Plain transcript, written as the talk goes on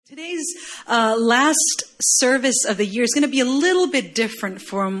Today's last service of the year is going to be a little bit different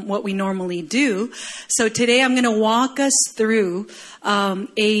from what we normally do. So today I'm going to walk us through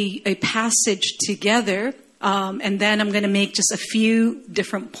a passage together. And then I'm going to make just a few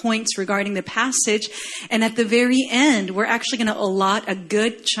different points regarding the passage. And at the very end, we're actually going to allot a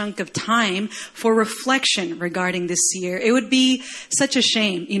good chunk of time for reflection regarding this year. It would be such a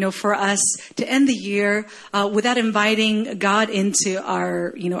shame, for us to end the year without inviting God into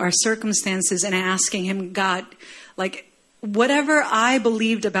our circumstances and asking Him, God, whatever I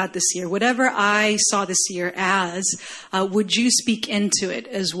believed about this year, whatever I saw this year as, would you speak into it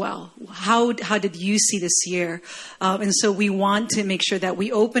as well? How did you see this year? And so we want to make sure that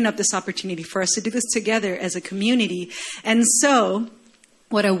we open up this opportunity for us to do this together as a community. And so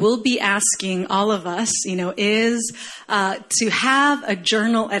what I will be asking all of us, is to have a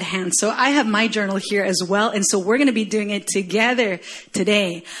journal at hand. So I have my journal here as well. And so we're going to be doing it together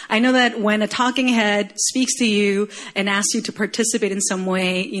today. I know that when a talking head speaks to you and asks you to participate in some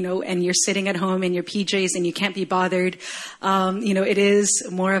way, and you're sitting at home in your PJs and you can't be bothered, it is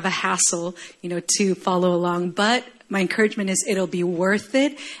more of a hassle, to follow along. But my encouragement is it'll be worth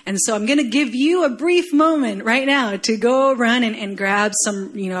it. And so I'm going to give you a brief moment right now to go run and grab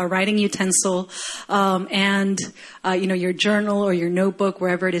some, a writing utensil, and your journal or your notebook,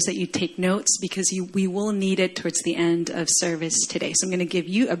 wherever it is that you take notes, because we will need it towards the end of service today. So I'm going to give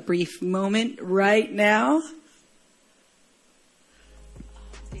you a brief moment right now.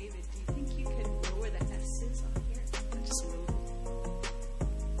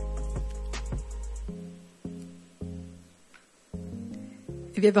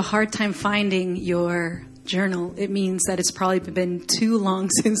 If you have a hard time finding your journal, it means that it's probably been too long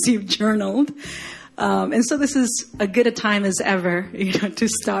since you've journaled. And so this is as good a time as ever, to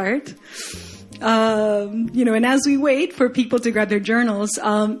start. And as we wait for people to grab their journals,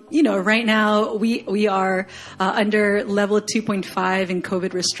 right now we are under level 2.5 in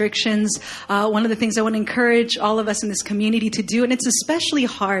COVID restrictions. One of the things I want to encourage all of us in this community to do, and it's especially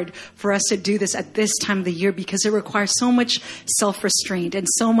hard for us to do this at this time of the year because it requires so much self-restraint and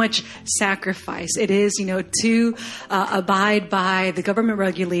so much sacrifice. It is, to abide by the government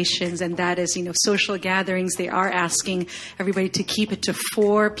regulations, and that is, social gatherings. They are asking everybody to keep it to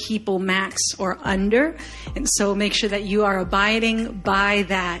 4 people max or under. And so make sure that you are abiding by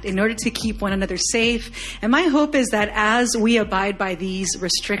that in order to keep one another safe. And my hope is that as we abide by these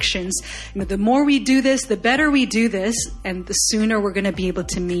restrictions, the more we do this, the better we do this, and the sooner we're going to be able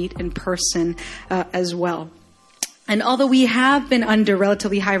to meet in person as well. And although we have been under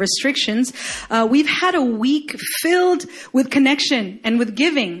relatively high restrictions, we've had a week filled with connection and with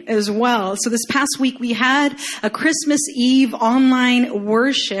giving as well. So this past week we had a Christmas Eve online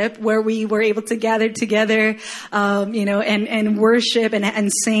worship where we were able to gather together, and worship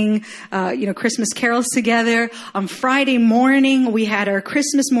and sing, Christmas carols together. On Friday morning, we had our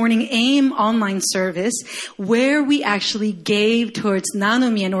Christmas Morning AIM online service where we actually gave towards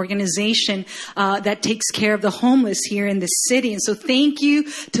Nanumi, an organization that takes care of the homeless here in the city. And so thank you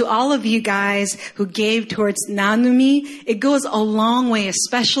to all of you guys who gave towards Nanumi. It goes a long way,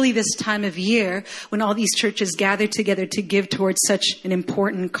 especially this time of year when all these churches gather together to give towards such an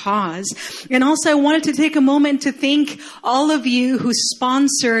important cause. And also I wanted to take a moment to thank all of you who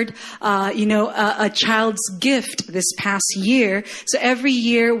sponsored, a child's gift this past year. So every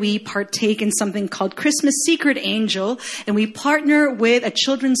year we partake in something called Christmas Secret Angel, and we partner with a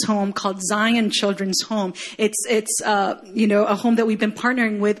children's home called Zion Children's Home. It's a home that we've been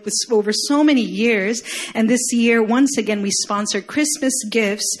partnering with over so many years. And this year, once again, we sponsored Christmas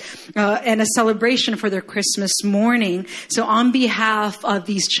gifts and a celebration for their Christmas morning. So on behalf of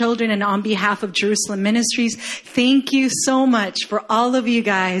these children and on behalf of Jerusalem Ministries, thank you so much for all of you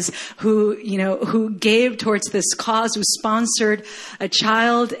guys who gave towards this cause, who sponsored a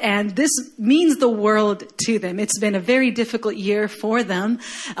child. And this means the world to them. It's been a very difficult year for them.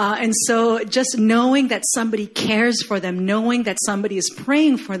 And so just knowing that somebody cares for them, knowing that somebody is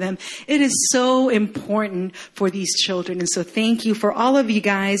praying for them, it is so important for these children. And so thank you for all of you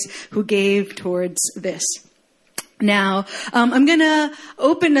guys who gave towards this. Now, I'm going to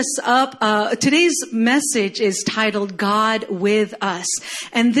open us up. Today's message is titled God with Us.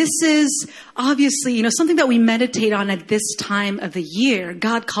 And this is obviously, something that we meditate on at this time of the year.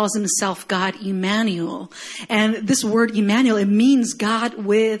 God calls himself God Emmanuel. And this word Emmanuel, it means God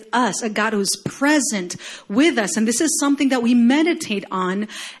with us, a God who's present with us. And this is something that we meditate on,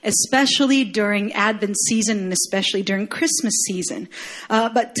 especially during Advent season and especially during Christmas season.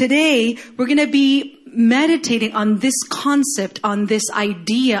 But today we're going to be meditating on this concept, on this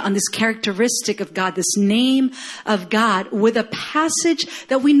idea, on this characteristic of God, this name of God, with a passage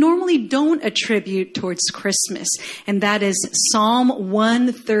that we normally don't attribute towards Christmas. And that is Psalm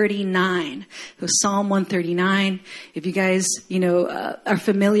 139. So Psalm 139, if you guys, are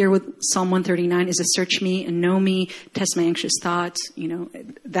familiar with Psalm 139, is a search me and know me, test my anxious thoughts,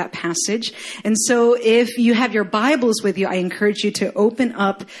 that passage. And so if you have your Bibles with you, I encourage you to open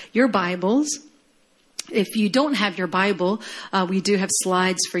up your Bibles. If you don't have your Bible, we do have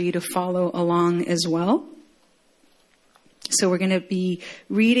slides for you to follow along as well. So we're going to be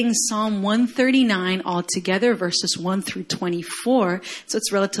reading Psalm 139 all together, verses 1 through 24. So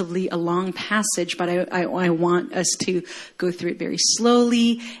it's relatively a long passage, but I want us to go through it very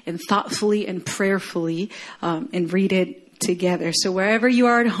slowly and thoughtfully and prayerfully and read it together. So wherever you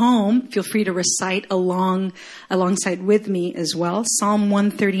are at home, feel free to recite alongside with me as well. Psalm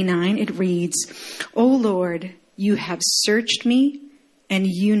 139, it reads, "O Lord, you have searched me and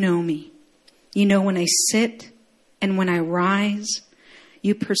you know me. You know when I sit and when I rise.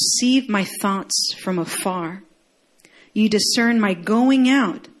 You perceive my thoughts from afar. You discern my going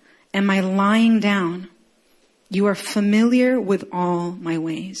out and my lying down. You are familiar with all my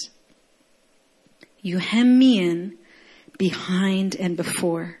ways. You hem me in behind and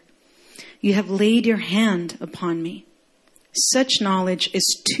before. You have laid your hand upon me. Such knowledge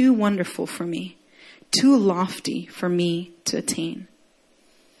is too wonderful for me, too lofty for me to attain.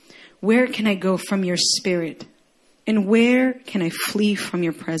 Where can I go from your spirit? And where can I flee from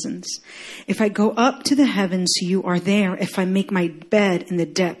your presence? If I go up to the heavens, you are there. If I make my bed in the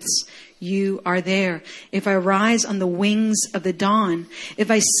depths, you are there. If I rise on the wings of the dawn,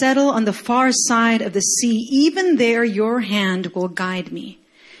 if I settle on the far side of the sea, even there your hand will guide me.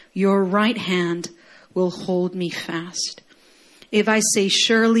 Your right hand will hold me fast. If I say,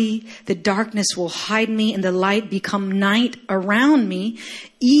 surely the darkness will hide me and the light become night around me,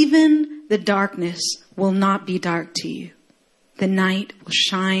 even the darkness will not be dark to you. The night will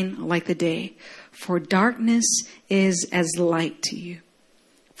shine like the day, for darkness is as light to you.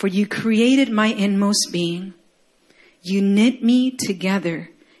 For you created my inmost being. You knit me together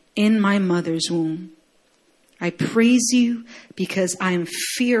in my mother's womb. I praise you because I am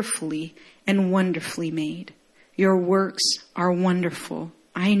fearfully and wonderfully made. Your works are wonderful.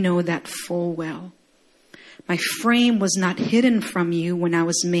 I know that full well. My frame was not hidden from you when I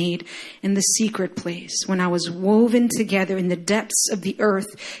was made in the secret place. When I was woven together in the depths of the earth,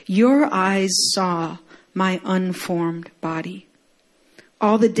 your eyes saw my unformed body.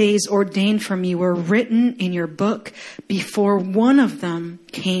 All the days ordained for me were written in your book before one of them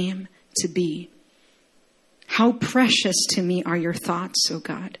came to be. How precious to me are your thoughts, O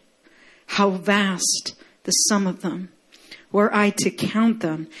God. How vast the sum of them. Were I to count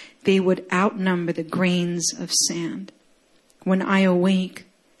them, they would outnumber the grains of sand. When I awake,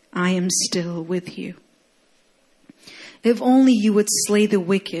 I am still with you. If only you would slay the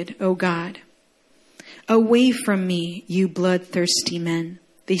wicked, O God. Away from me, you bloodthirsty men.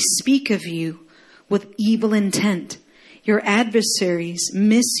 They speak of you with evil intent. Your adversaries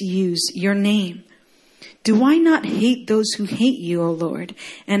misuse your name. Do I not hate those who hate you, O Lord,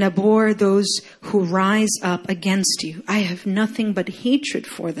 and abhor those who rise up against you? I have nothing but hatred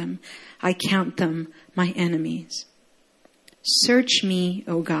for them. I count them my enemies. Search me,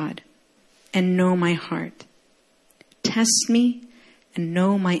 O God, and know my heart. Test me and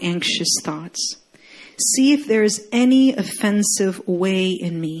know my anxious thoughts. See if there is any offensive way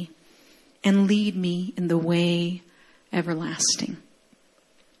in me, and lead me in the way everlasting.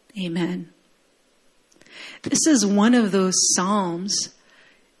 Amen. This is one of those Psalms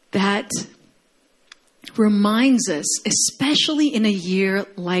that reminds us, especially in a year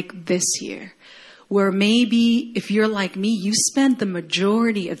like this year, where maybe if you're like me, you spent the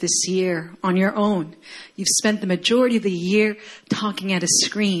majority of this year on your own. You've spent the majority of the year talking at a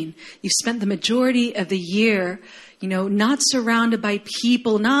screen. You've spent the majority of the year, not surrounded by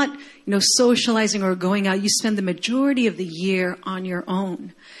people, not, socializing or going out. You spend the majority of the year on your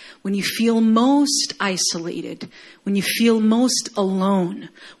own. When you feel most isolated, when you feel most alone,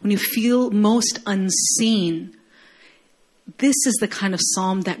 when you feel most unseen, this is the kind of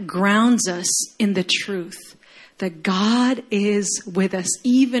psalm that grounds us in the truth that God is with us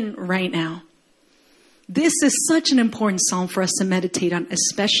even right now. This is such an important psalm for us to meditate on,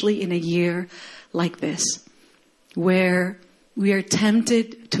 especially in a year like this, where we are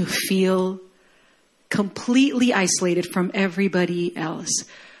tempted to feel completely isolated from everybody else.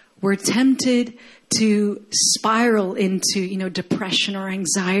 We're tempted to spiral into, depression or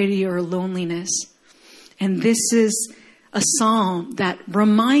anxiety or loneliness. And this is a psalm that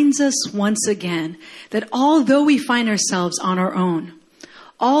reminds us once again that although we find ourselves on our own,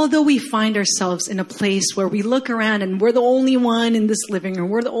 although we find ourselves in a place where we look around and we're the only one in this living room,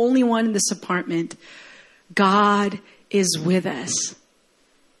 we're the only one in this apartment, God is with us.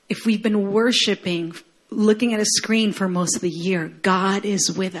 If we've been worshiping, looking at a screen for most of the year, God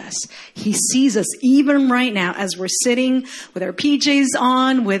is with us. He sees us even right now as we're sitting with our PJs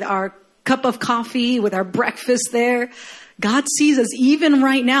on, with our cup of coffee, with our breakfast there. God sees us even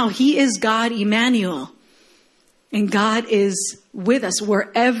right now. He is God Emmanuel. And God is with us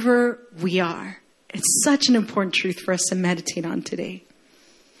wherever we are. It's such an important truth for us to meditate on today.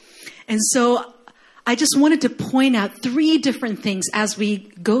 And so I just wanted to point out 3 different things as we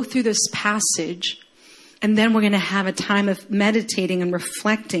go through this passage. And then we're going to have a time of meditating and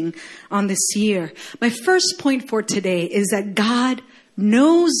reflecting on this year. My first point for today is that God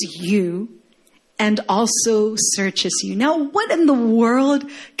knows you and also searches you. Now, what in the world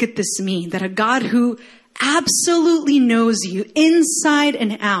could this mean? That a God who absolutely knows you inside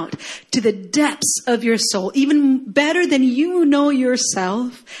and out to the depths of your soul, even better than you know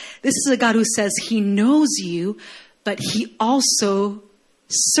yourself. This is a God who says he knows you, but he also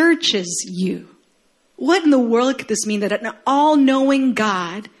searches you. What in the world could this mean? That an all-knowing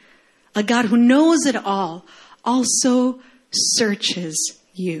God, a God who knows it all, also searches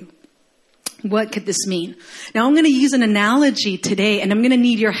you. What could this mean? Now, I'm going to use an analogy today, and I'm going to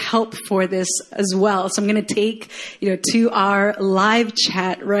need your help for this as well. So I'm going to take, to our live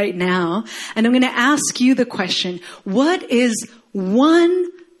chat right now, and I'm going to ask you the question, what is one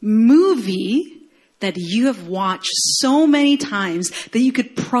movie that you have watched so many times that you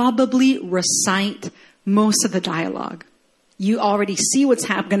could probably recite most of the dialogue? You already see what's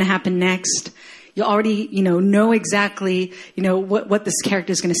going to happen next. You already, know exactly, what this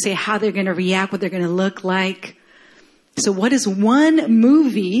character is going to say, how they're going to react, what they're going to look like. So what is one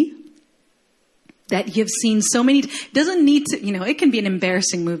movie that you've seen so many, doesn't need to, it can be an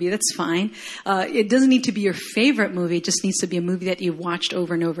embarrassing movie. That's fine. It doesn't need to be your favorite movie. It just needs to be a movie that you've watched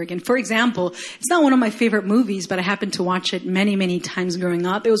over and over again. For example, it's not one of my favorite movies, but I happened to watch it many, many times growing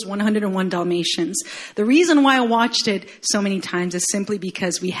up. It was 101 Dalmatians. The reason why I watched it so many times is simply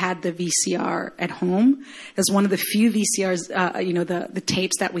because we had the VCR at home. It's one of the few VCRs, the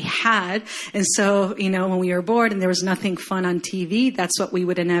tapes that we had. And so, when we were bored and there was nothing fun on TV, that's what we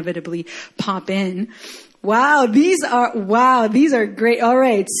would inevitably pop in. Wow, these are great. All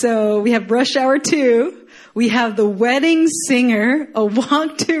right, so we have Rush Hour 2. We have The Wedding Singer, A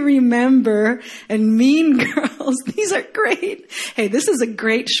Walk to Remember, and Mean Girls. These are great. Hey, this is a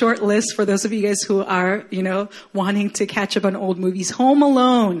great short list for those of you guys who are, wanting to catch up on old movies. Home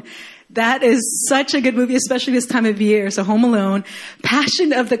Alone. That is such a good movie, especially this time of year. So Home Alone,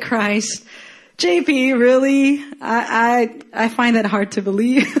 Passion of the Christ. JP, really? I find that hard to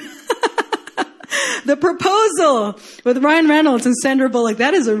believe. The Proposal with Ryan Reynolds and Sandra Bullock.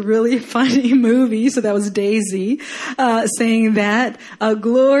 That is a really funny movie. So that was Daisy saying that.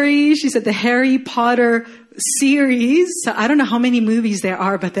 Glory, she said the Harry Potter series. So I don't know how many movies there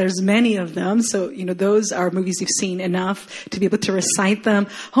are, but there's many of them. So, those are movies you've seen enough to be able to recite them.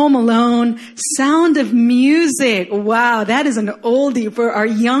 Home Alone, Sound of Music. Wow, that is an oldie for our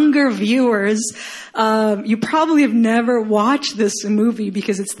younger viewers. You probably have never watched this movie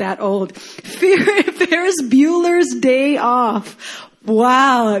because it's that old. Ferris Bueller's Day Off.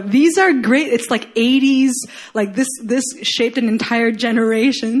 Wow, these are great. It's like 80s, like this shaped an entire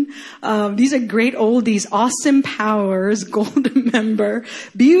generation. These are great oldies. Austin Powers, Golden Member,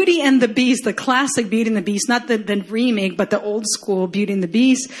 Beauty and the Beast, the classic Beauty and the Beast, not the remake, but the old school Beauty and the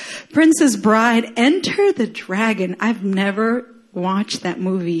Beast, Princess Bride, Enter the Dragon. I've never watched that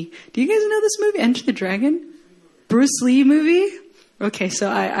movie. Do you guys know this movie, Enter the Dragon? Bruce Lee movie? Okay, so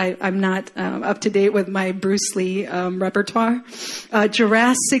I'm not up to date with my Bruce Lee repertoire.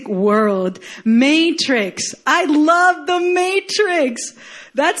 Jurassic World, Matrix. I love The Matrix.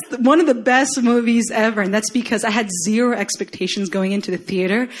 That's one of the best movies ever. And that's because I had zero expectations going into the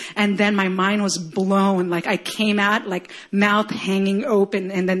theater. And then my mind was blown. Like I came out like mouth hanging open.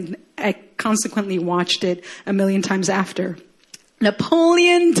 And then I consequently watched it a million times after.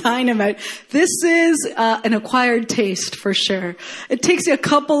 Napoleon Dynamite. This is an acquired taste for sure. It takes you a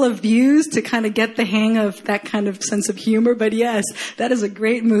couple of views to kind of get the hang of that kind of sense of humor. But yes, that is a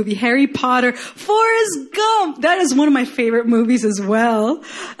great movie. Harry Potter, Forrest Gump. That is one of my favorite movies as well.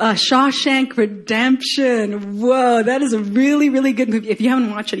 Shawshank Redemption. Whoa, that is a really, really good movie. If you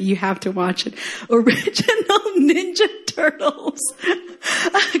haven't watched it, you have to watch it. Original Ninja Turtles.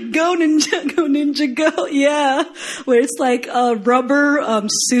 Go Ninja Go. Yeah. Where it's like, rubber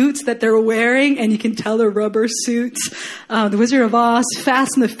suits that they're wearing, and you can tell they're rubber suits. The Wizard of Oz,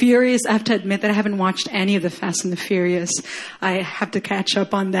 Fast and the Furious. I have to admit that I haven't watched any of the Fast and the Furious. I have to catch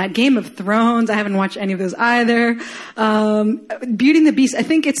up on that. Game of Thrones, I haven't watched any of those either. Beauty and the Beast, I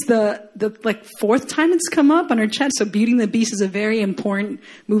think it's the like fourth time it's come up on our chat. So Beauty and the Beast is a very important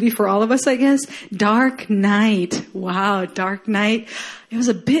movie for all of us, I guess. Dark Knight. Wow, Dark Knight. It was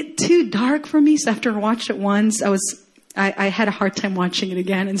a bit too dark for me. So after I watched it once, I had a hard time watching it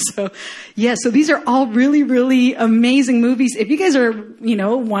again. And so, yeah, so these are all really, really amazing movies. If you guys are,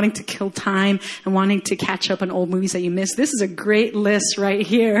 wanting to kill time and wanting to catch up on old movies that you missed, this is a great list right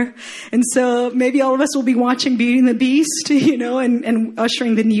here. And so maybe all of us will be watching Beauty and the Beast, and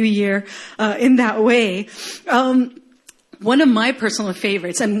ushering the new year, in that way. One of my personal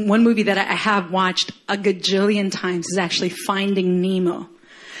favorites, and one movie that I have watched a gajillion times, is actually Finding Nemo.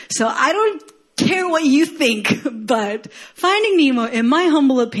 So I don't care what you think, but Finding Nemo, in my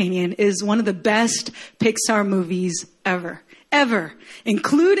humble opinion, is one of the best Pixar movies ever. Ever.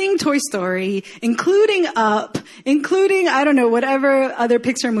 Including Toy Story, including Up, including, I don't know, whatever other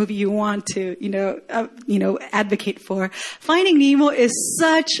Pixar movie you want to, advocate for. Finding Nemo is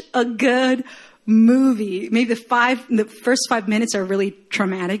such a good movie. Maybe the first 5 minutes are really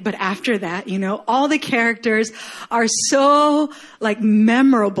traumatic, but after that, all the characters are so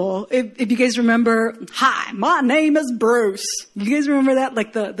memorable. If you guys remember, hi, my name is Bruce. You guys remember that?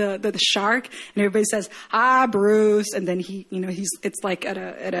 Like the shark, and everybody says, hi, Bruce. And then it's like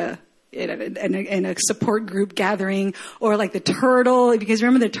in a support group gathering, or like the turtle. If you guys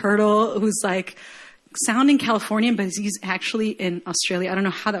remember the turtle who's like sounding Californian, but he's actually in Australia. I don't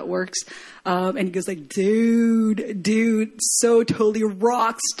know how that works. And he goes like, dude, so totally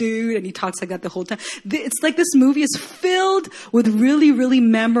rocks, dude. And he talks like that the whole time. It's like this movie is filled with really, really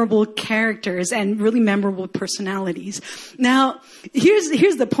memorable characters and really memorable personalities. Now, here's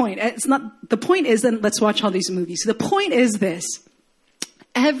the point. The point isn't let's watch all these movies. The point is this.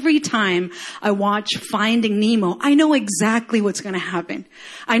 Every time I watch Finding Nemo, I know exactly what's going to happen.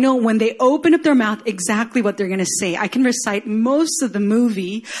 I know when they open up their mouth exactly what they're going to say. I can recite most of the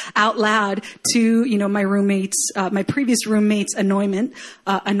movie out loud to, my roommates, my previous roommates' annoyance.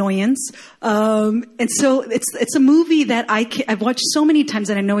 And so it's a movie that I've watched so many times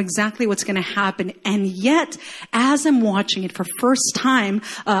that I know exactly what's going to happen. And yet, as I'm watching it for first time,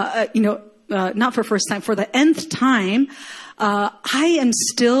 not for first time, for the nth time, I am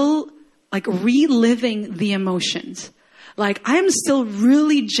still reliving the emotions. I am still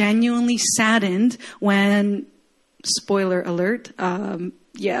really genuinely saddened when, spoiler alert,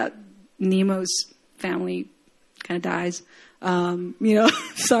 Nemo's family kind of dies.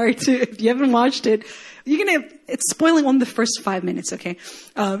 Sorry if you haven't watched it, it's spoiling on the first 5 minutes. Okay.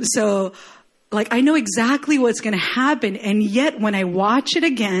 I know exactly what's going to happen. And yet when I watch it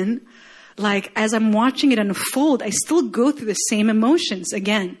again, as I'm watching it unfold, I still go through the same emotions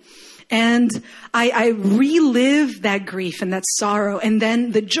again. And I relive that grief and that sorrow, and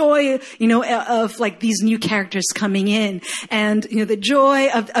then the joy, of these new characters coming in, and, the joy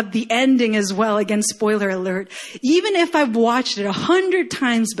of the ending as well. Again, spoiler alert. Even if I've watched it 100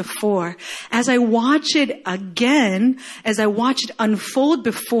 times before, as I watch it again, as I watch it unfold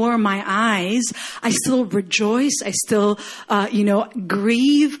before my eyes, I still rejoice. I still,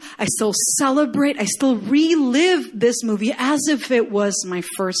 grieve. I still celebrate. I still relive this movie as if it was my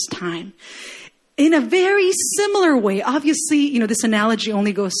first time. In a very similar way, obviously, this analogy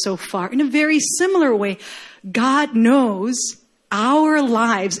only goes so far. In a very similar way, God knows our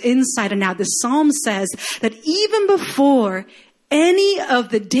lives inside and out. The Psalm says that even before any of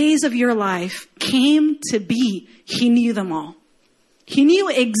the days of your life came to be, He knew them all. He knew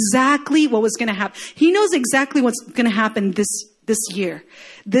exactly what was going to happen. He knows exactly what's going to happen this year,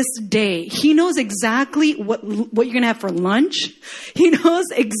 this day. He knows exactly what you're going to have for lunch. He knows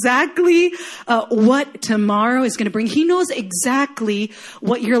exactly what tomorrow is going to bring. He knows exactly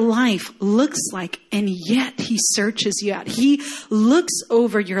what your life looks like, and yet He searches you out. He looks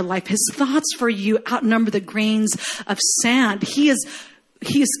over your life. His thoughts for you outnumber the grains of sand. He is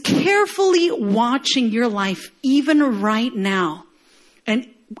carefully watching your life even right now. And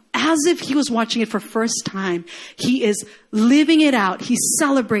as if He was watching it for first time, He is living it out. He's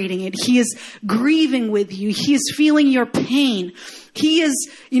celebrating it. He is grieving with you. He is feeling your pain. He is,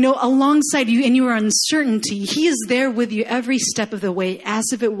 alongside you in your uncertainty. He is there with you every step of the way, as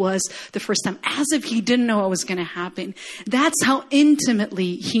if it was the first time, as if He didn't know what was going to happen. That's how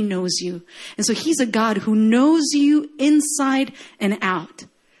intimately He knows you. And so He's a God who knows you inside and out.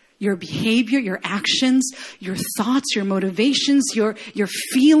 your behavior, your actions, your thoughts, your motivations, your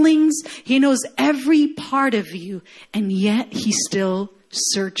feelings. He knows every part of you, and yet he still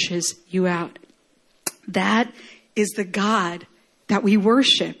searches you out. That is the God that we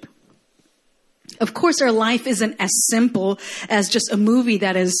worship. Of course, our life isn't as simple as just a movie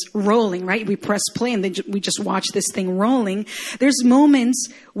that is rolling, right? We press play and we just watch this thing rolling. There's moments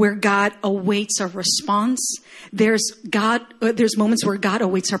where God awaits our response. There's moments where God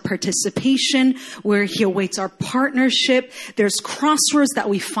awaits our participation, where he awaits our partnership. There's crossroads that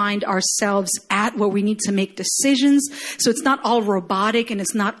we find ourselves at where we need to make decisions. So it's not all robotic and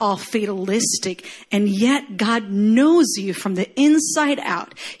it's not all fatalistic. And yet God knows you from the inside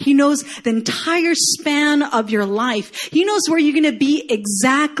out. He knows the entire span of your life. He knows where you're going to be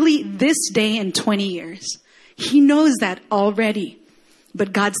exactly this day in 20 years. He knows that already.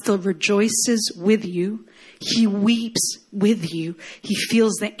 But God still rejoices with you. He weeps with you. He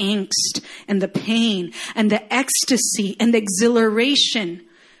feels the angst and the pain and the ecstasy and the exhilaration.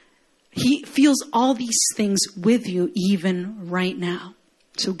 He feels all these things with you even right now.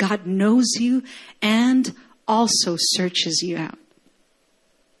 So God knows you and also searches you out.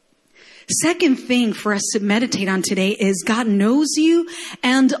 Second thing for us to meditate on today is God knows you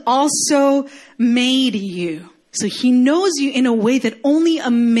and also made you. So he knows you in a way that only a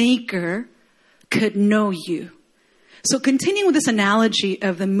maker could know you. So continuing with this analogy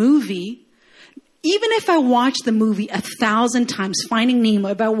of the movie, even if I watched the movie 1,000 times, Finding Nemo,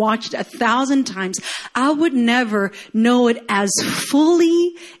 if I watched 1,000 times, I would never know it as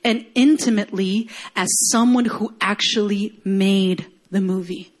fully and intimately as someone who actually made the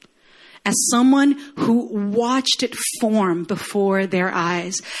movie. As someone who watched it form before their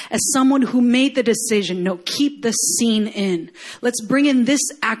eyes. As someone who made the decision, no, keep the scene in. Let's bring in this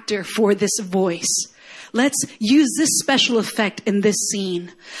actor for this voice. Let's use this special effect in this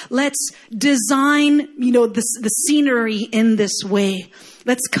scene. Let's design, the scenery in this way.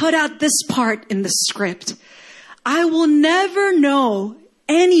 Let's cut out this part in the script. I will never know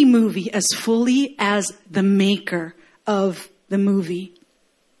any movie as fully as the maker of the movie.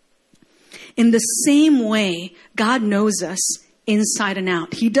 In the same way, God knows us inside and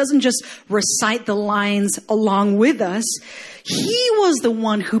out. He doesn't just recite the lines along with us. He was the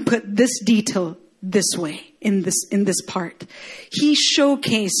one who put this detail this way in this part. He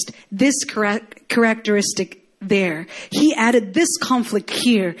showcased this characteristic there. He added this conflict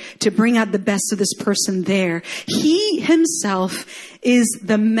here to bring out the best of this person there. He himself is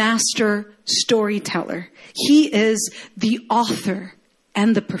the master storyteller. He is the author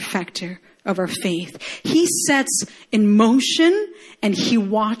and the perfecter of our faith. He sets in motion and he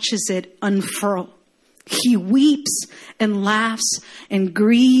watches it unfurl. He weeps and laughs and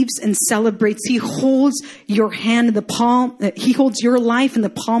grieves and celebrates. He holds your hand in the palm. He holds your life in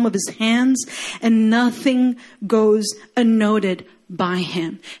the palm of his hands, and nothing goes unnoted by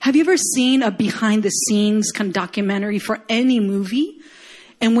him. Have you ever seen a behind the scenes kind of documentary for any movie?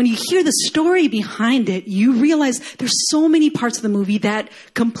 And when you hear the story behind it, you realize there's so many parts of the movie that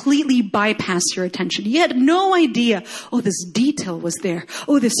completely bypass your attention. You had no idea, oh, this detail was there.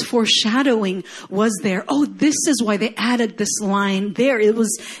 Oh, this foreshadowing was there. Oh, this is why they added this line there. It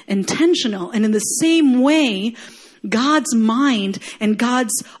was intentional. And in the same way, God's mind and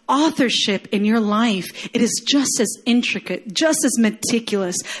God's authorship in your life, it is just as intricate, just as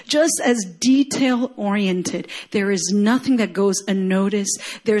meticulous, just as detail-oriented. There is nothing that goes unnoticed.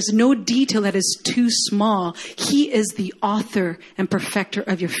 There's no detail that is too small. He is the author and perfecter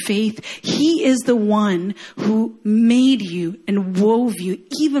of your faith. He is the one who made you and wove you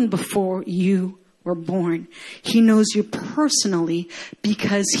even before you were born. He knows you personally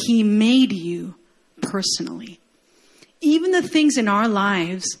because he made you personally. Even the things in our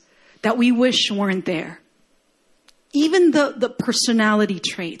lives that we wish weren't there. Even the personality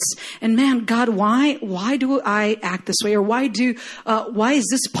traits. And man, God, why do I act this way? Or why is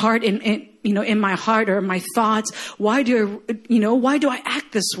this part in my heart or my thoughts? Why do I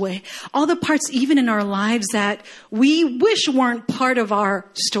act this way? All the parts even in our lives that we wish weren't part of our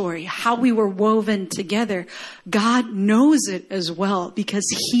story, how we were woven together. God knows it as well because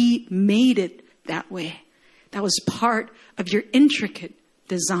he made it that way. That was part of your intricate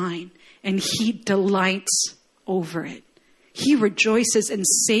design, and he delights over it. He rejoices and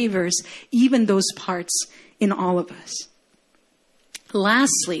savors even those parts in all of us.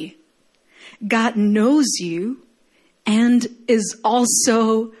 Lastly, God knows you and is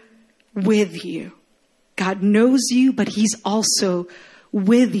also with you. God knows you, but he's also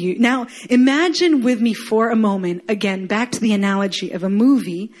with you. Now, imagine with me for a moment, again, back to the analogy of a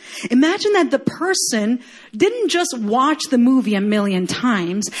movie. Imagine that the person didn't just watch the movie a million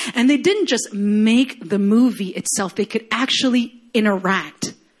times, and they didn't just make the movie itself. They could actually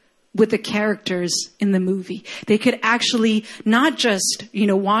interact with the characters in the movie. They could actually not just,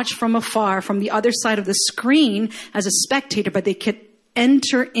 watch from afar, from the other side of the screen as a spectator, but they could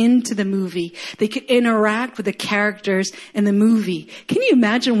enter into the movie. They could interact with the characters in the movie. Can you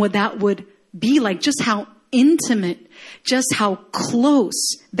imagine what that would be like? Just how intimate, just how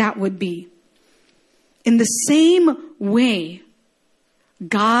close that would be. In the same way,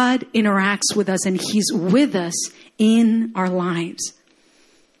 God interacts with us and He's with us in our lives.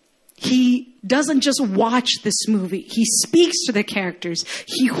 He doesn't just watch this movie. He speaks to the characters.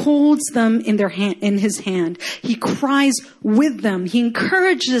 He holds them in His hand. He cries with them. He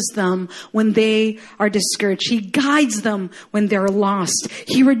encourages them when they are discouraged. He guides them when they're lost.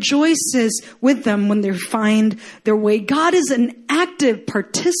 He rejoices with them when they find their way. God is an active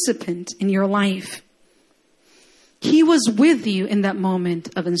participant in your life. He was with you in that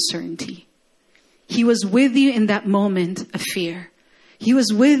moment of uncertainty. He was with you in that moment of fear. He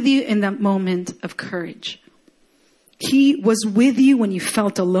was with you in that moment of courage. He was with you when you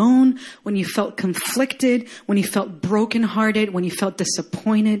felt alone, when you felt conflicted, when you felt brokenhearted, when you felt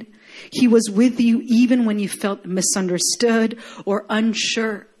disappointed. He was with you even when you felt misunderstood or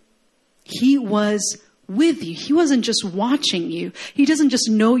unsure. He was with you. He wasn't just watching you. He doesn't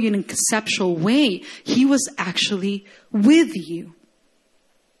just know you in a conceptual way. He was actually with you.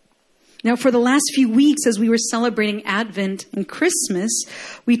 Now, for the last few weeks, as we were celebrating Advent and Christmas,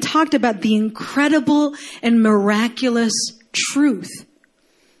 we talked about the incredible and miraculous truth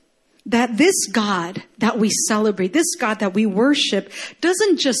that this God that we celebrate, this God that we worship,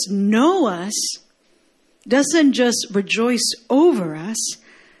 doesn't just know us, doesn't just rejoice over us,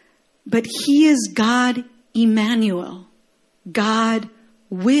 but He is God Emmanuel, God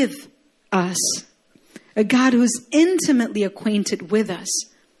with us, a God who is intimately acquainted with us.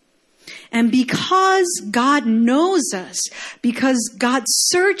 And because God knows us, because God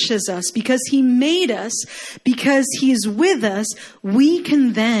searches us, because He made us, because He is with us, we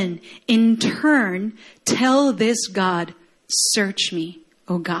can then, in turn, tell this God, search me,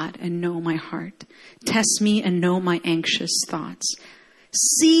 O God, and know my heart. Test me and know my anxious thoughts.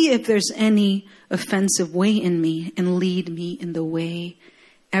 See if there's any offensive way in me and lead me in the way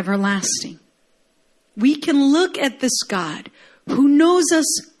everlasting. We can look at this God who knows us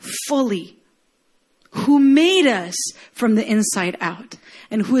fully, who made us from the inside out,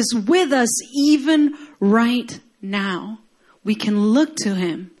 and who is with us even right now. We can look to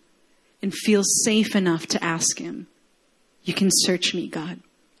Him and feel safe enough to ask Him, you can search me, God.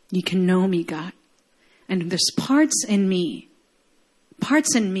 You can know me, God. And there's parts in me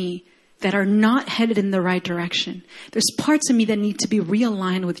that are not headed in the right direction. There's parts in me that need to be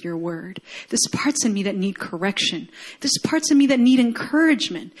realigned with your word. There's parts in me that need correction. There's parts in me that need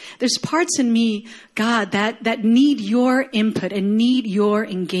encouragement. There's parts in me, God, that need your input and need your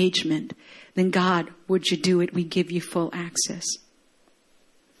engagement. Then God, would you do it? We give you full access.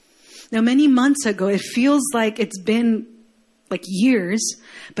 Now, many months ago, it feels like it's been like years,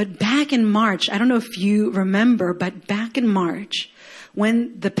 but back in March, I don't know if you remember, but back in March,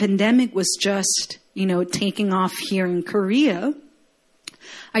 when the pandemic was just, taking off here in Korea,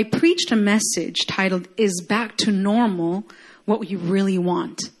 I preached a message titled, Is Back to Normal What We Really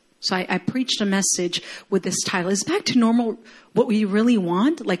Want? So I preached a message with this title, Is Back to Normal What We Really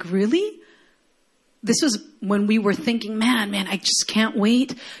Want? Like, really? This was when we were thinking, man, I just can't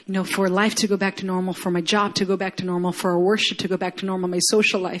wait, for life to go back to normal, for my job to go back to normal, for our worship to go back to normal, my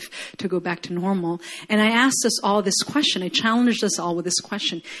social life to go back to normal. And I asked us all this question. I challenged us all with this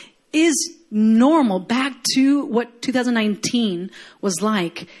question. Is normal back to what 2019 was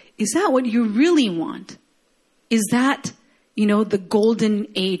like? Is that what you really want? Is that, the golden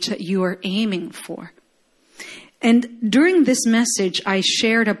age that you are aiming for? And during this message, I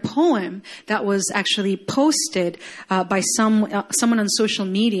shared a poem that was actually posted by someone on social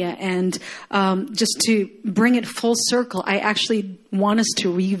media. And just to bring it full circle, I actually want us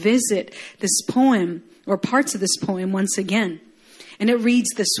to revisit this poem or parts of this poem once again. And it reads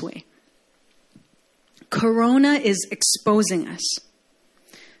this way. Corona is exposing us.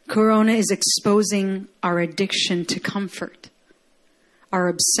 Corona is exposing our addiction to comfort, our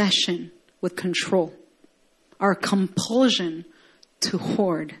obsession with control, our compulsion to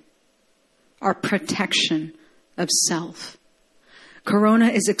hoard, our protection of self. Corona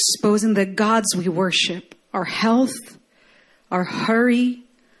is exposing the gods we worship, our health, our hurry,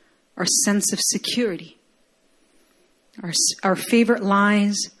 our sense of security. our favorite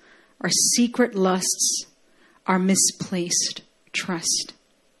lies, our secret lusts, our misplaced trust.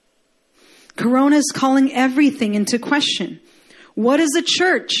 Corona is calling everything into question. What is a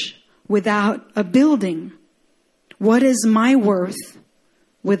church without a building? What is my worth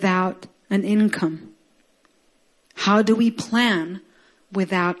without an income? How do we plan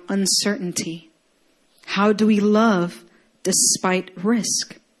without uncertainty? How do we love despite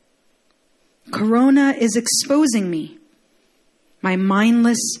risk? Corona is exposing me. My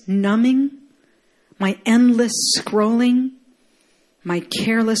mindless numbing, my endless scrolling, my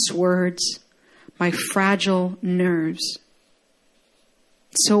careless words, my fragile nerves.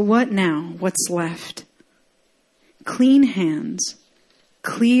 So what now? What's left? Clean hands,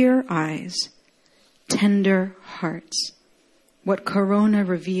 clear eyes, tender hearts. What Corona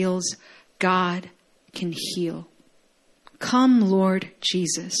reveals, God can heal. Come, Lord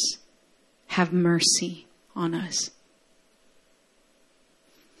Jesus, have mercy on us.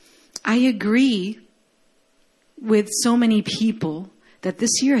 I agree with so many people that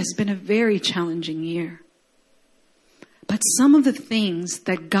this year has been a very challenging year. But some of the things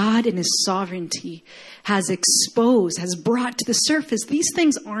that God in His sovereignty has exposed, has brought to the surface, these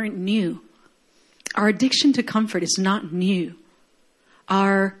things aren't new. Our addiction to comfort is not new.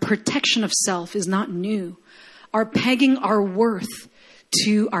 Our protection of self is not new. Our pegging our worth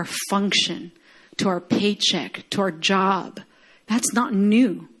to our function, to our paycheck, to our job, that's not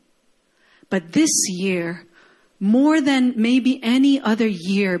new. But this year, more than maybe any other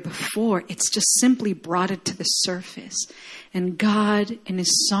year before, it's just simply brought it to the surface. And God, in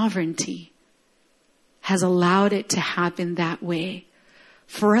His sovereignty, has allowed it to happen that way.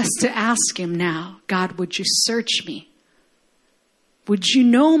 For us to ask Him now, God, would you search me? Would you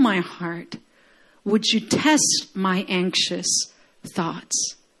know my heart? Would you test my anxious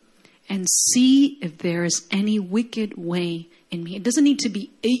thoughts? And see if there is any wicked way in me. It doesn't need to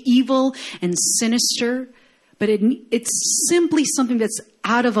be evil and sinister, but it's simply something that's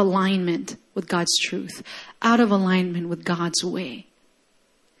out of alignment with God's truth, out of alignment with God's way.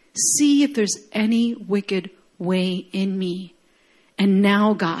 See if there's any wicked way in me. And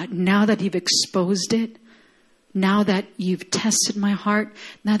now, God, now that You've exposed it, now that You've tested my heart,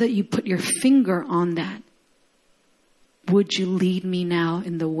 now that You put Your finger on that, would You lead me now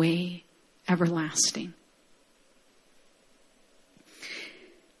in the way everlasting?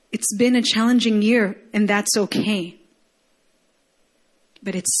 It's been a challenging year, and that's okay.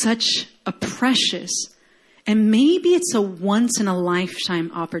 But it's such a precious, and maybe it's a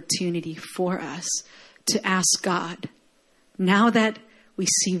once-in-a-lifetime opportunity for us to ask God, now that we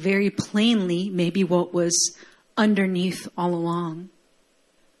see very plainly maybe what was underneath all along.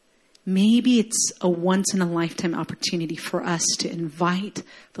 Maybe it's a once-in-a-lifetime opportunity for us to invite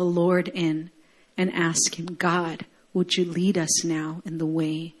the Lord in and ask Him, God, would You lead us now in the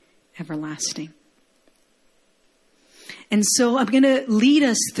way everlasting? And so I'm going to lead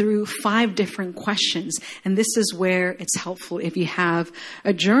us through 5 different questions. And this is where it's helpful if you have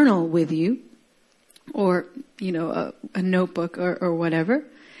a journal with you or, a notebook or whatever.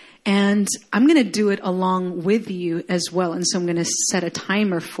 And I'm going to do it along with you as well. And so I'm going to set a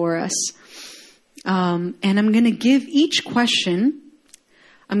timer for us. And I'm going to give each question,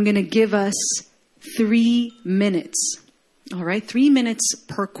 I'm going to give us 3 minutes. All right, 3 minutes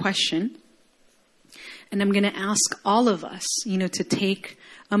per question. And I'm going to ask all of us, to take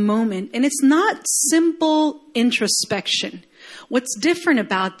a moment. And it's not simple introspection. What's different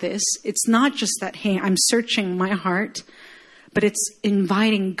about this, it's not just that, hey, I'm searching my heart, but it's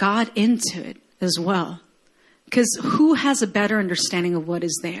inviting God into it as well. Because who has a better understanding of what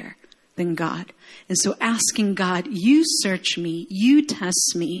is there than God? And so asking God, You search me, You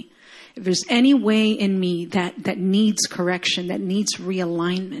test me. If there's any way in me that needs correction, that needs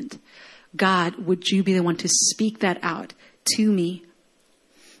realignment, God, would You be the one to speak that out to me?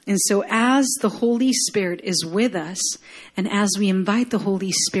 And so as the Holy Spirit is with us, and as we invite the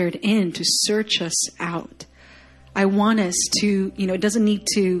Holy Spirit in to search us out, I want us to, it doesn't need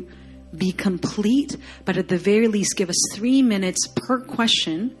to be complete, but at the very least give us 3 minutes per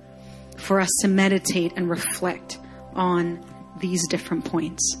question for us to meditate and reflect on these different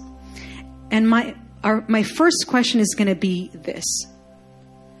points. And my first question is going to be this.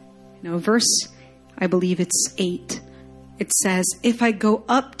 Verse, I believe it's 8. It says, if I go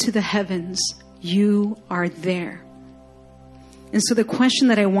up to the heavens, You are there. And so the question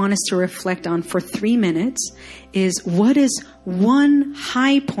that I want us to reflect on for 3 minutes is, what is one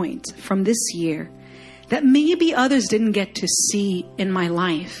high point from this year that maybe others didn't get to see in my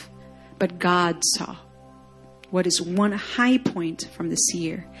life, but God saw? What is one high point from this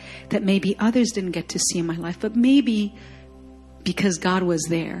year that maybe others didn't get to see in my life, but maybe because God was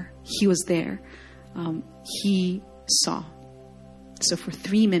there, He was there, He saw. So for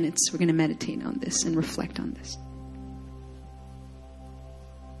 3 minutes, we're going to meditate on this and reflect on this.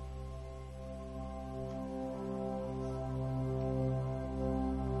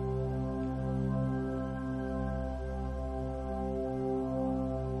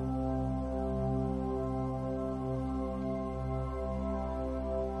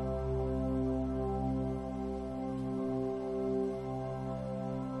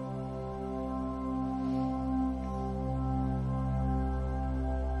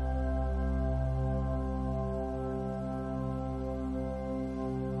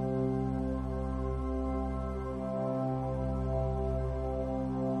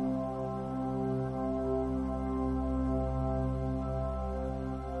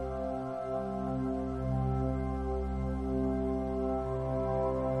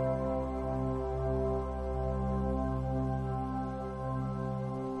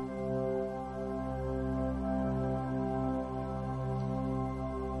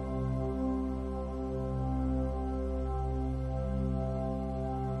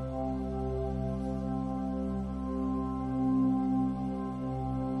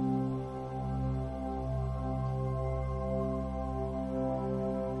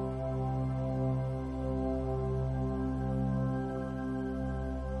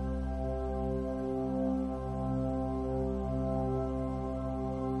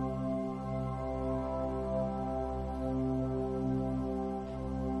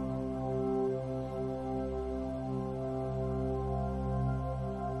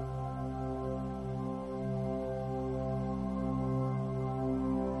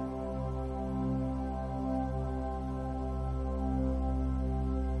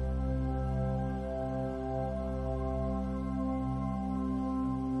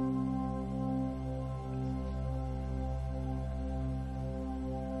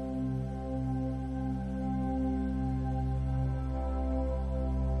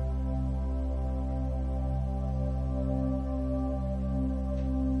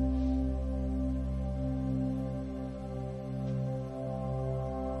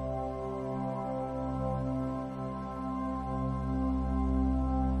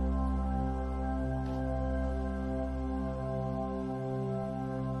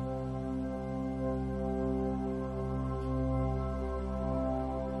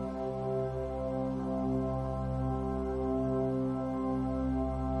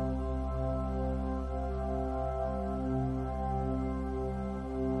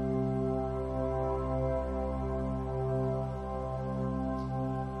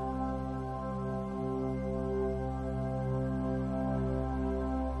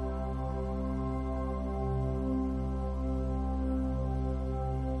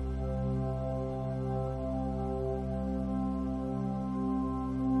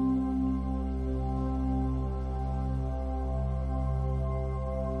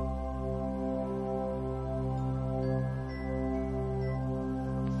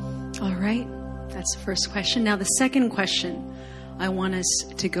 All right, that's the first question. Now the second question I want us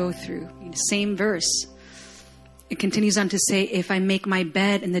to go through, same verse. It continues on to say, if I make my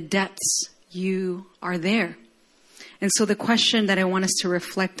bed in the depths, you are there. And so the question that I want us to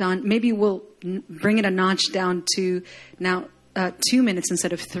reflect on, maybe we'll bring it a notch down to now 2 minutes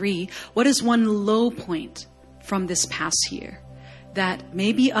instead of 3. What is one low point from this past year that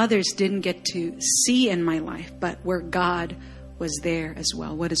maybe others didn't get to see in my life, but where God was there as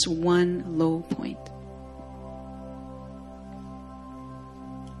well? What is one low point?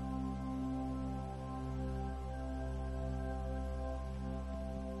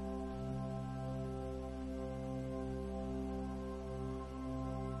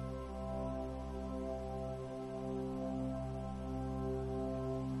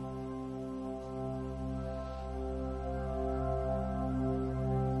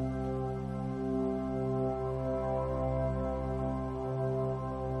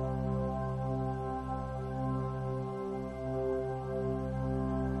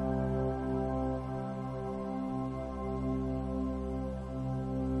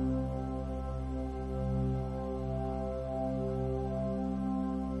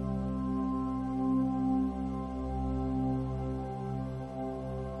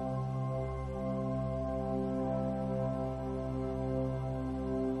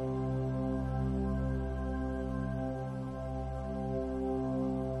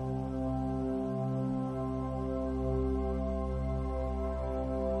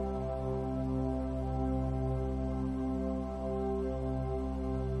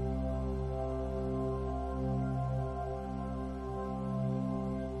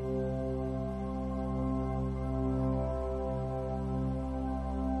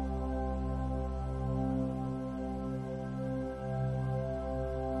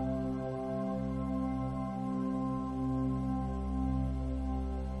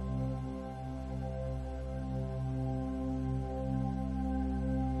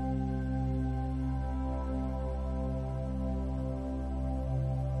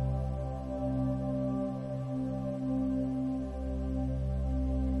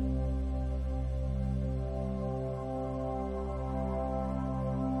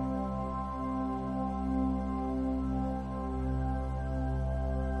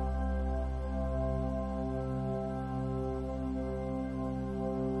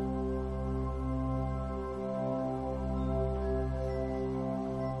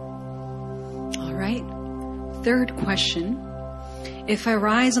 third question, if I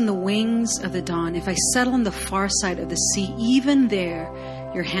rise on the wings of the dawn, if I settle on the far side of the sea, even there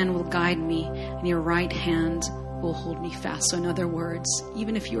your hand will guide me and your right hand will hold me fast. So in other words,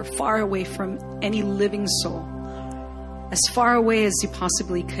 even if you're far away from any living soul, as far away as you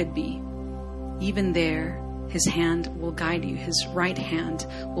possibly could be, even there, his hand will guide you. His right hand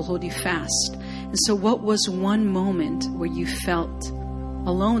will hold you fast. And so what was one moment where you felt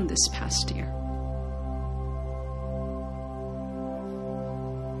alone this past year?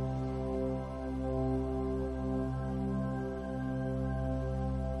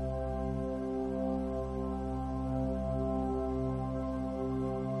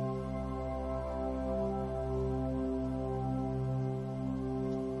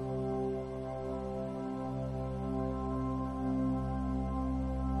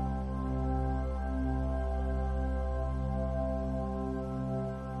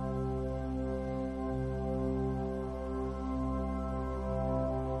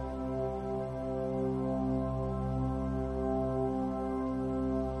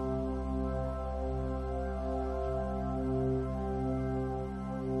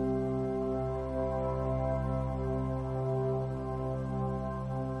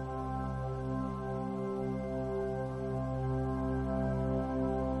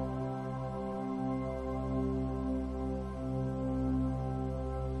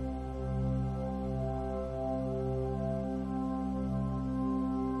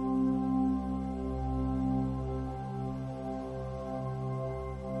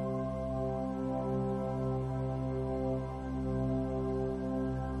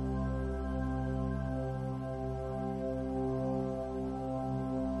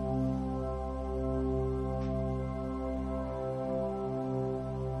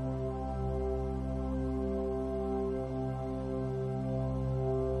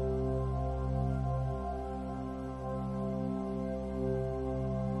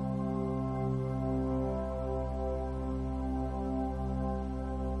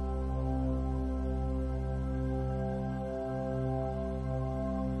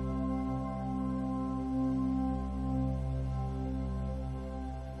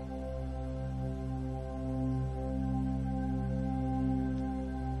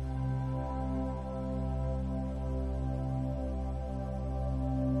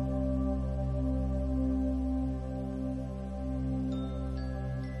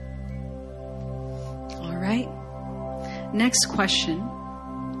 Right? Next question.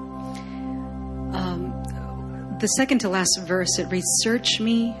 The second to last verse, it reads, "Search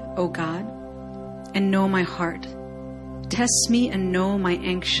me, O God, and know my heart. Test me and know my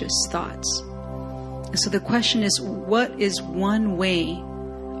anxious thoughts." And so the question is, what is one way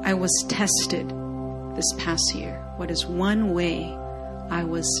I was tested this past year? What is one way I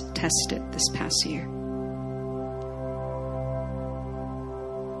was tested this past year?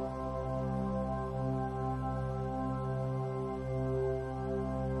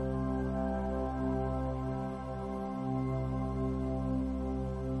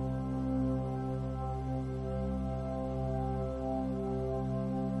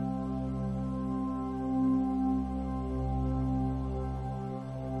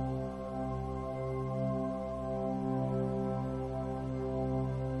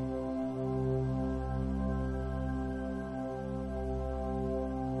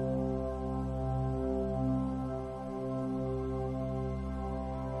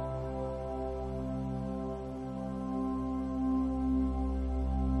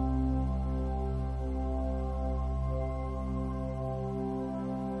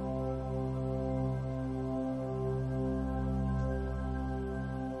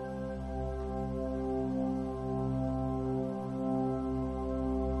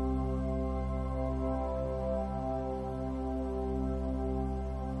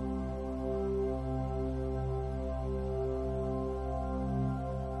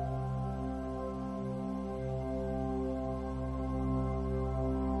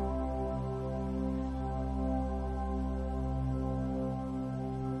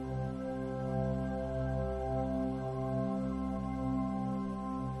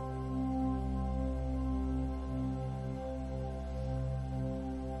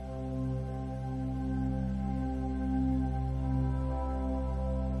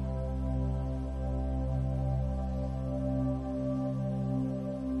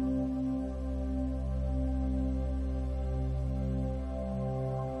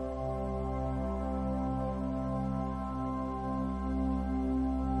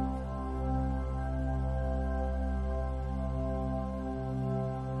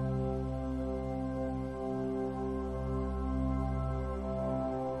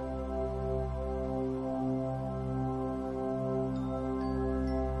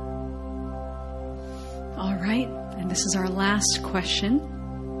 All right, and this is our last question.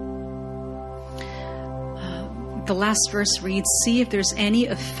 The last verse reads, "See if there's any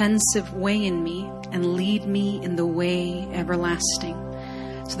offensive way in me, and lead me in the way everlasting."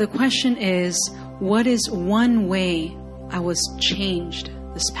 So the question is, what is one way I was changed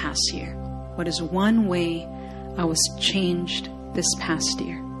this past year? What is one way I was changed this past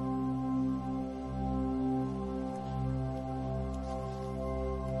year?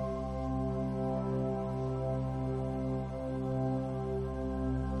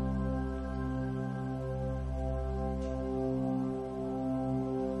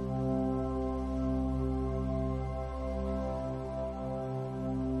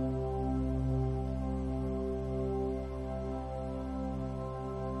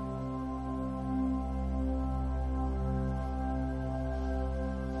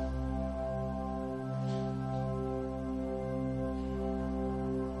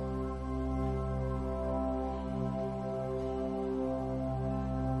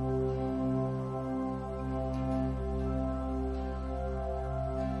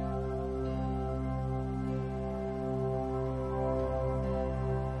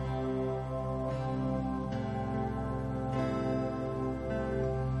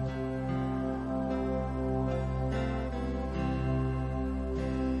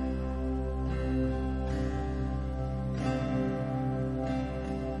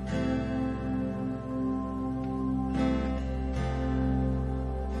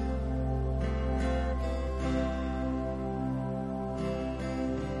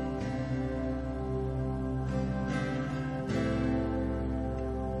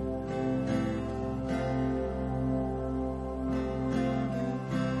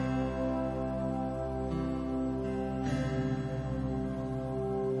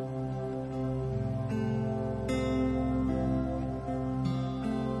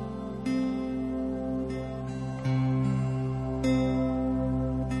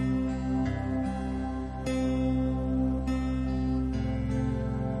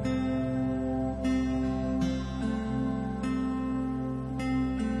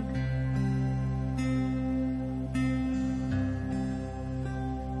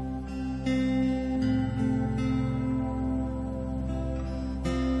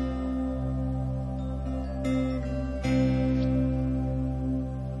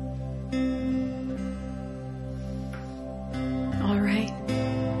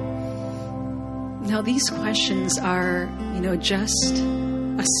 Now, these questions are, just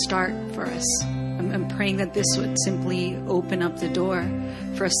a start for us. I'm praying that this would simply open up the door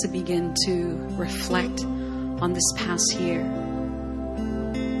for us to begin to reflect on this past year.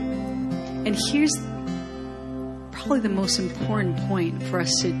 And here's probably the most important point for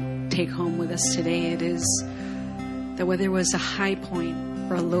us to take home with us today. It is that whether it was a high point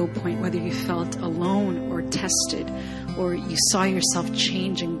or a low point, whether you felt alone or tested, or you saw yourself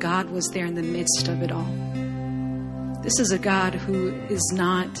change and God was there in the midst of it all. This is a God who is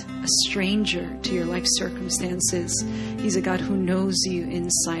not a stranger to your life circumstances. He's a God who knows you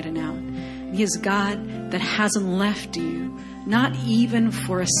inside and out. And He is a God that hasn't left you, not even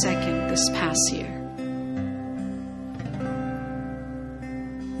for a second this past year.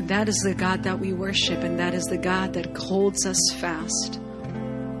 And that is the God that we worship, and that is the God that holds us fast,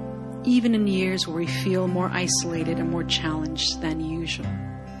 even in years where we feel more isolated and more challenged than usual.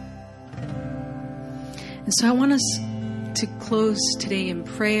 And so I want us to close today in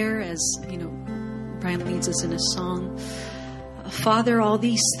prayer as, Brian leads us in a song. Father, all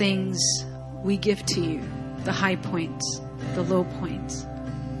these things we give to you, the high points, the low points,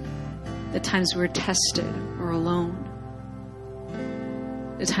 the times we were tested or alone,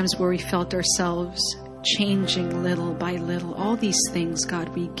 the times where we felt ourselves changing little by little. All these things, God,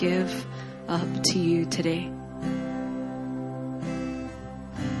 we give up to you today.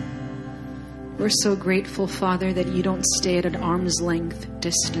 We're so grateful, Father, that you don't stay at an arm's length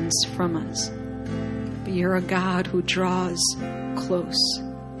distance from us, but you're a God who draws close.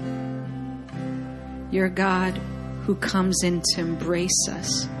 You're a God who comes in to embrace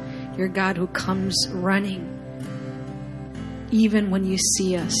us. You're a God who comes running, even when you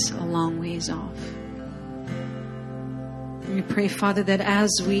see us a long ways off. And we pray, Father, that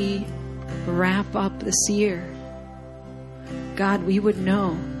as we wrap up this year, God, we would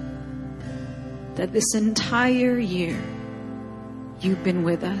know that this entire year you've been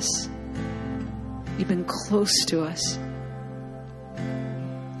with us. You've been close to us.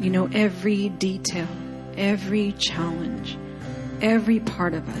 You know every detail, every challenge, every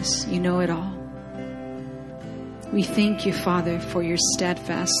part of us. You know it all. We thank you, Father, for your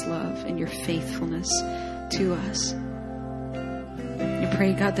steadfast love and your faithfulness to us. We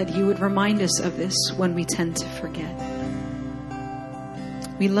pray, God, that you would remind us of this when we tend to forget.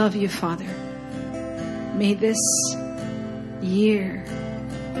 We love you, Father. May this year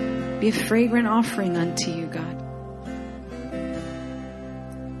be a fragrant offering unto you, God.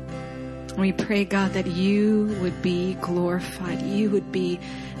 We pray, God, that you would be glorified. You would be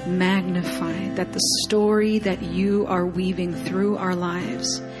magnified. That the story that you are weaving through our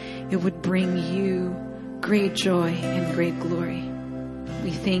lives, it would bring you great joy and great glory.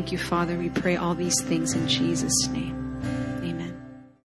 We thank you, Father. We pray all these things in Jesus' name.